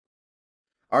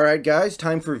All right, guys,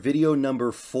 time for video number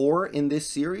 4 in this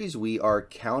series. We are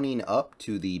counting up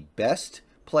to the best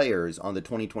players on the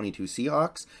 2022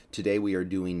 Seahawks. Today we are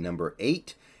doing number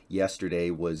 8.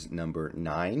 Yesterday was number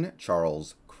 9,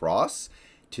 Charles Cross.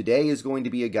 Today is going to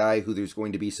be a guy who there's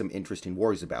going to be some interesting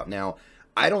wars about. Now,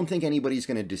 I don't think anybody's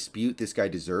going to dispute this guy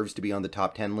deserves to be on the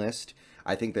top 10 list.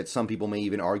 I think that some people may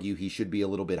even argue he should be a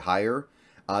little bit higher.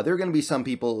 There are going to be some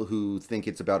people who think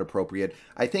it's about appropriate.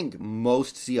 I think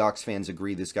most Seahawks fans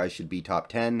agree this guy should be top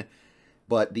 10.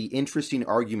 But the interesting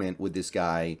argument with this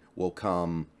guy will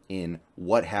come in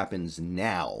what happens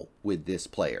now with this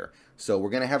player. So we're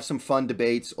going to have some fun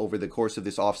debates over the course of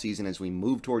this offseason as we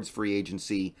move towards free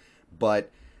agency.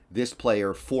 But this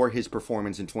player, for his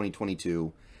performance in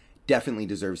 2022, definitely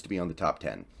deserves to be on the top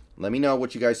 10. Let me know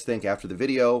what you guys think after the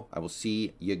video. I will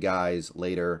see you guys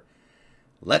later.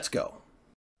 Let's go.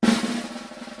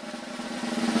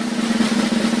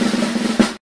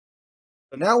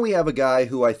 So now we have a guy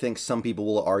who I think some people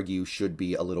will argue should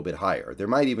be a little bit higher. There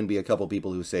might even be a couple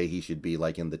people who say he should be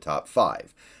like in the top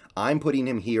 5. I'm putting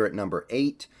him here at number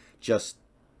 8, just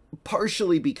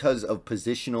partially because of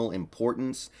positional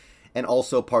importance and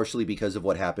also partially because of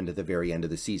what happened at the very end of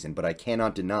the season. But I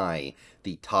cannot deny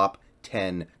the top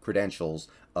 10 credentials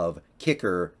of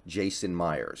kicker Jason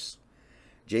Myers.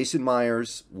 Jason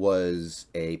Myers was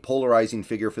a polarizing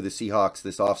figure for the Seahawks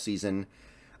this offseason.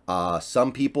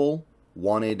 Some people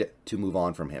wanted to move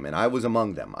on from him, and I was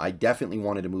among them. I definitely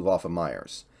wanted to move off of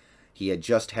Myers. He had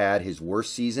just had his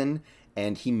worst season,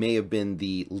 and he may have been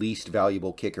the least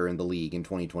valuable kicker in the league in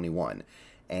 2021.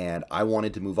 And I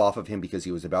wanted to move off of him because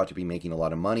he was about to be making a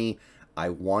lot of money. I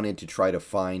wanted to try to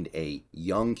find a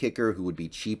young kicker who would be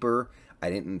cheaper. I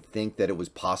didn't think that it was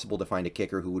possible to find a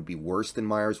kicker who would be worse than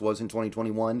Myers was in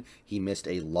 2021. He missed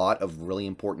a lot of really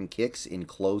important kicks in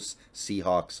close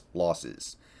Seahawks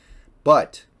losses.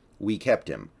 But we kept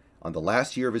him. On the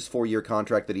last year of his 4-year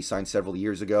contract that he signed several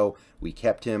years ago, we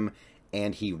kept him,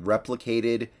 and he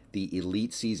replicated the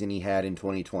elite season he had in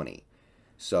 2020.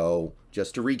 So,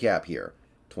 just to recap here,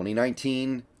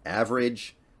 2019,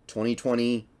 average,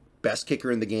 2020, best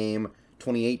kicker in the game,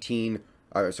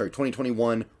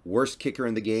 2021, worst kicker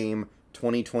in the game,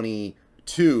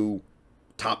 2022,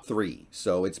 top 3.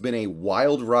 So, it's been a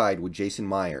wild ride with Jason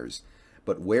Myers,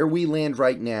 but where we land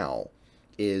right now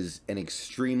is an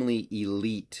extremely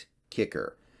elite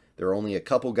kicker. There are only a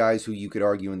couple guys who you could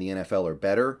argue in the NFL are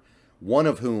better, one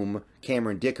of whom,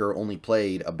 Cameron Dicker, only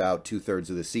played about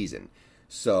 2/3 of the season.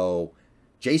 So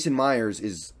Jason Myers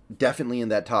is definitely in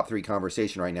that top 3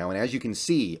 conversation right now, and as you can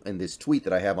see in this tweet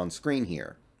that I have on screen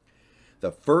here,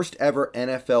 the first ever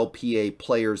NFLPA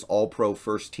Players All-Pro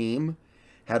first team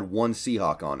had one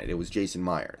Seahawk on it. It was Jason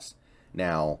Myers.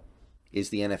 Now, is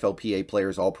the NFLPA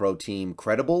Players All-Pro team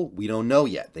credible? We don't know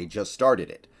yet. They just started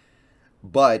it.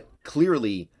 But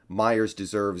clearly, Myers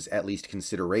deserves at least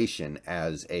consideration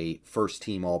as a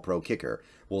first-team All-Pro kicker.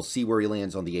 We'll see where he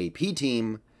lands on the AP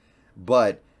team,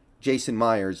 but Jason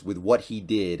Myers, with what he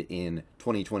did in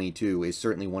 2022, is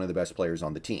certainly one of the best players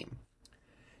on the team.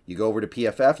 You go over to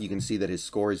PFF, you can see that his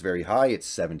score is very high. It's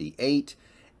 78,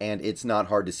 and it's not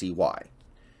hard to see why.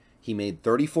 He made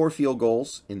 34 field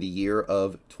goals in the year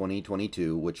of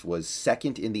 2022, which was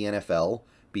second in the NFL,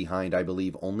 behind, I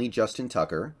believe, only Justin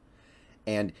Tucker.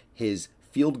 And his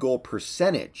field goal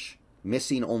percentage,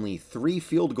 missing only 3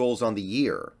 field goals on the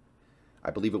year, I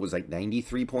believe it was like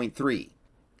 93.3.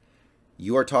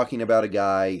 You are talking about a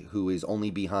guy who is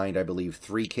only behind, I believe,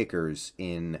 3 kickers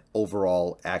in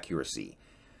overall accuracy.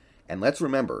 And let's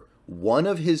remember, one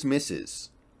of his misses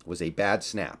was a bad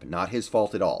snap, not his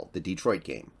fault at all, the Detroit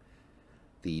game.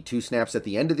 The 2 snaps at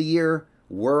the end of the year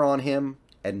were on him.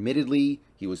 Admittedly,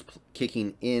 he was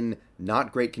kicking in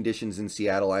not great conditions in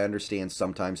Seattle. I understand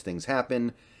sometimes things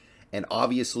happen. And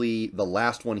obviously, the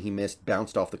last one he missed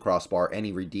bounced off the crossbar, and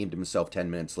he redeemed himself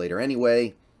 10 minutes later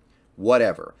anyway.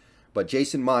 Whatever. But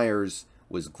Jason Myers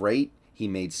was great. He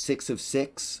made 6 of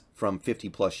 6 from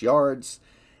 50-plus yards.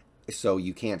 So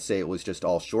you can't say it was just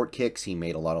all short kicks. He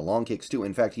made a lot of long kicks, too.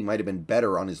 In fact, he might have been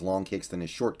better on his long kicks than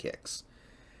his short kicks.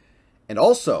 And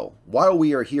also, while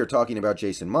we are here talking about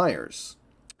Jason Myers,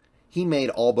 he made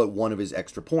all but one of his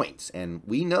extra points. And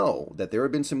we know that there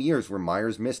have been some years where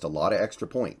Myers missed a lot of extra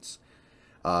points.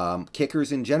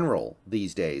 Kickers in general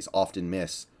these days often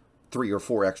miss 3 or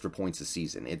 4 extra points a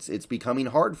season. It's becoming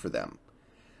hard for them.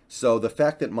 So the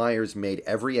fact that Myers made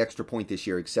every extra point this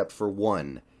year except for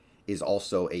 1 is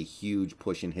also a huge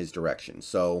push in his direction.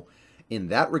 So in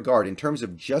that regard, in terms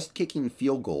of just kicking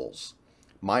field goals,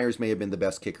 Myers may have been the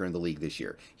best kicker in the league this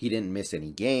year. He didn't miss any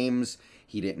games.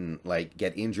 He didn't,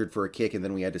 get injured for a kick, and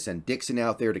then we had to send Dixon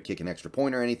out there to kick an extra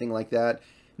point or anything like that.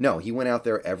 No, he went out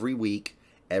there every week,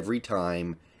 every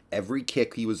time, every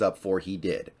kick he was up for, he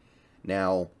did.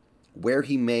 Now, where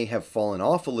he may have fallen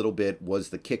off a little bit was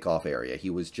the kickoff area. He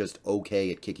was just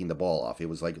okay at kicking the ball off. It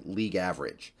was like league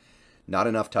average. Not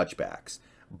enough touchbacks.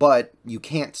 But you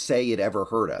can't say it ever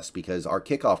hurt us because our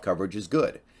kickoff coverage is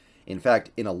good. In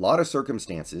fact, in a lot of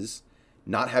circumstances,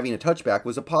 not having a touchback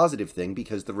was a positive thing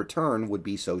because the return would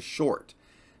be so short.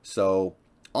 So,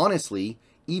 honestly,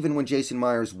 even when Jason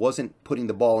Myers wasn't putting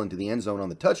the ball into the end zone on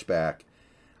the touchback,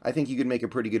 I think you could make a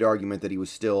pretty good argument that he was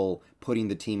still putting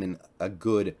the team in a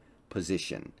good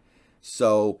position.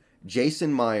 So,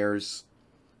 Jason Myers,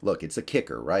 look, it's a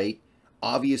kicker, right?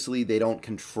 Obviously, they don't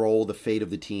control the fate of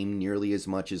the team nearly as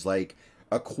much as like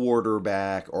a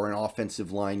quarterback or an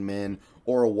offensive lineman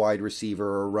or a wide receiver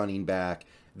or a running back.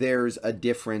 There's a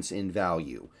difference in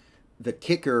value. The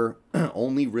kicker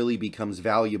only really becomes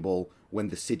valuable when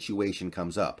the situation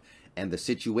comes up. And the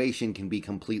situation can be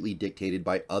completely dictated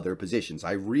by other positions.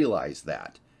 I realize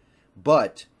that.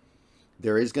 But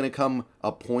there is going to come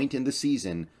a point in the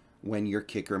season when your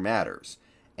kicker matters.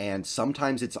 And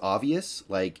sometimes it's obvious,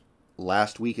 like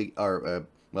last week, or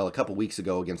a couple weeks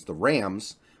ago against the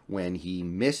Rams, when he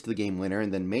missed the game winner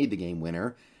and then made the game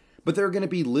winner. But there are going to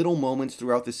be little moments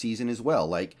throughout the season as well.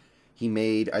 Like he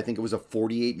made, I think it was a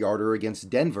 48-yarder against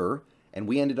Denver, and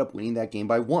we ended up winning that game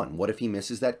by 1. What if he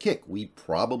misses that kick? We'd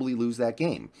probably lose that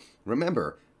game.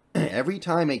 Remember, every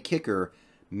time a kicker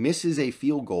misses a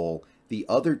field goal, the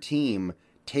other team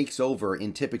takes over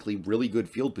in typically really good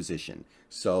field position.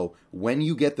 So when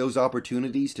you get those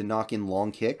opportunities to knock in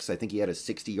long kicks, I think he had a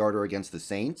 60-yarder against the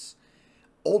Saints,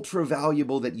 ultra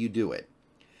valuable that you do it.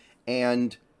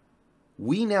 And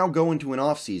we now go into an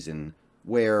offseason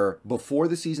where before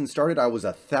the season started, I was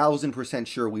 1,000%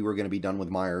 sure we were going to be done with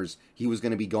Myers. He was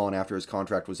going to be gone after his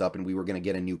contract was up and we were going to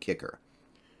get a new kicker.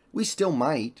 We still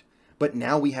might, but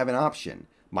now we have an option.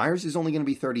 Myers is only going to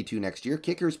be 32 next year.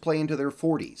 Kickers play into their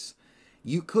 40s.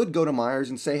 You could go to Myers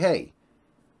and say, hey,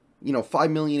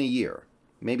 $5 million a year.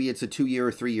 Maybe it's a 2-year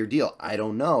or 3-year deal. I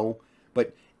don't know.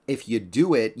 But if you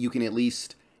do it, you can at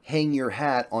least hang your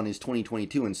hat on his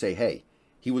 2022 and say, hey,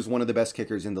 he was one of the best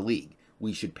kickers in the league.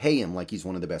 We should pay him like he's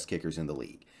one of the best kickers in the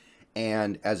league.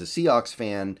 And as a Seahawks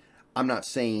fan, I'm not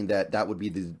saying that that would be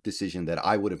the decision that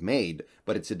I would have made,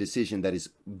 but it's a decision that is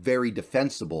very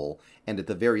defensible, and at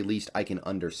the very least, I can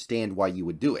understand why you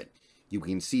would do it. You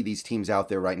can see these teams out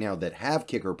there right now that have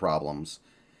kicker problems.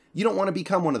 You don't want to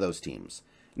become one of those teams.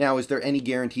 Now, is there any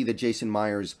guarantee that Jason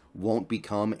Myers won't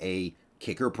become a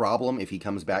kicker problem if he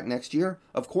comes back next year?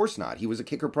 Of course not. He was a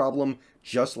kicker problem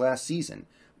just last season.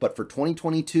 But for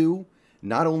 2022,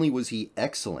 not only was he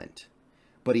excellent,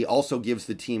 but he also gives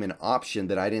the team an option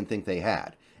that I didn't think they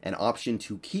had. An option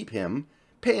to keep him,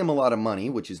 pay him a lot of money,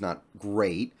 which is not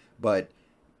great, but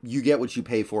you get what you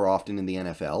pay for often in the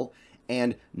NFL,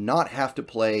 and not have to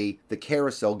play the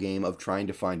carousel game of trying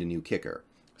to find a new kicker.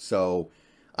 So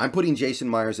I'm putting Jason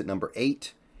Myers at number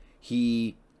 8.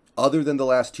 He, other than the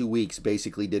last 2 weeks,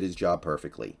 basically did his job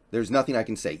perfectly. There's nothing I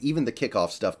can say. Even the kickoff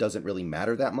stuff doesn't really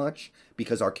matter that much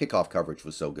because our kickoff coverage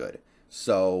was so good.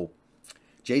 So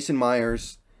Jason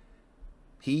Myers,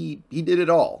 he did it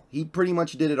all. He pretty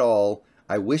much did it all.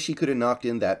 I wish he could have knocked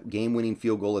in that game-winning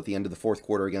field goal at the end of the fourth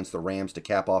quarter against the Rams to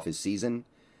cap off his season.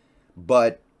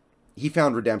 But he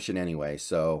found redemption anyway,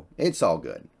 so it's all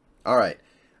good. All right.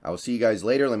 I will see you guys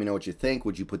later. Let me know what you think.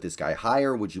 Would you put this guy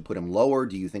higher? Would you put him lower?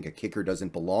 Do you think a kicker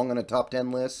doesn't belong on a top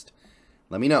 10 list?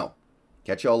 Let me know.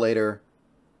 Catch y'all later.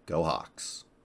 Go Hawks.